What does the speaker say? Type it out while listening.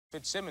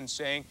Fitzsimmons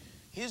saying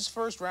his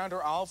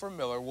first-rounder, Oliver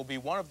Miller, will be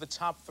one of the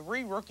top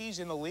 3 rookies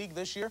in the league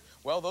this year.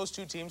 Well, those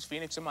two teams,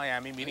 Phoenix and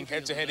Miami, meeting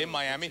head-to-head in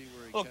Miami.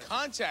 A little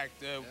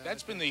contact,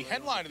 that's been the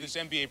headline of this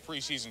NBA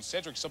preseason.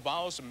 Cedric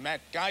Ceballos and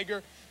Matt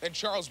Geiger. Then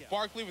Charles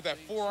Barkley with that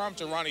forearm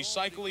to Ronnie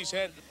Cycle's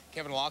head.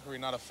 Kevin Lockery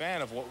not a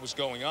fan of what was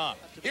going on.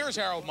 Here's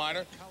Harold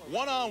Miner,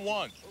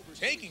 one-on-one,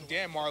 taking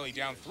Dan Marley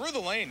down through the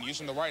lane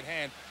using the right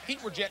hand.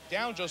 Heat were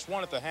down just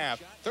 1 at the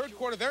half. Third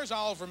quarter, there's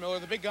Oliver Miller,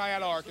 the big guy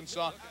out of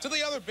Arkansas, to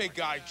the other big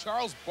guy,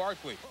 Charles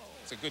Barkley.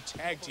 It's a good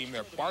tag team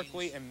there,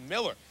 Barkley and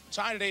Miller.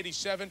 Tied at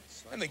 87,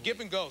 and the give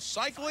and go.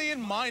 Cycli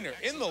and Miner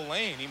in the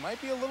lane. He might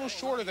be a little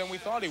shorter than we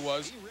thought he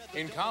was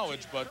in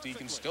college, but he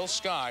can still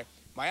sky.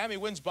 Miami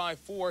wins by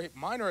 4.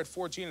 Miner at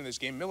 14 in this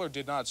game. Miller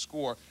did not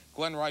score.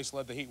 Glenn Rice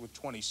led the Heat with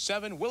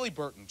 27. Willie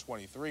Burton,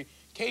 23.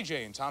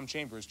 KJ and Tom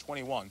Chambers,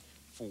 21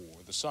 for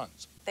the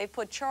Suns. They've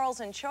put Charles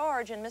in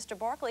charge, and Mr.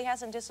 Barkley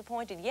hasn't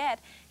disappointed yet.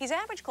 He's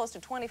averaged close to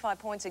 25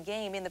 points a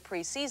game in the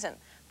preseason.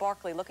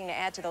 Barkley looking to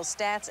add to those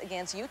stats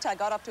against Utah.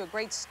 Got off to a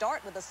great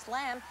start with a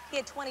slam. He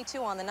had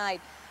 22 on the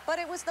night. But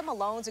it was the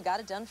Malones who got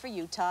it done for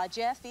Utah.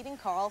 Jeff beating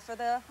Carl for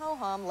the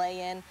ho-hum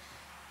lay-in.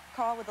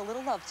 Carl with a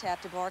little love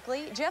tap to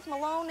Barkley. Jeff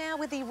Malone now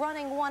with the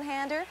running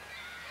one-hander.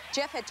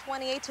 Jeff had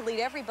 28 to lead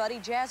everybody.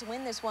 Jazz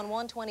win this one,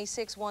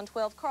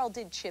 126-112. Carl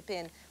did chip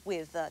in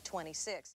with 26.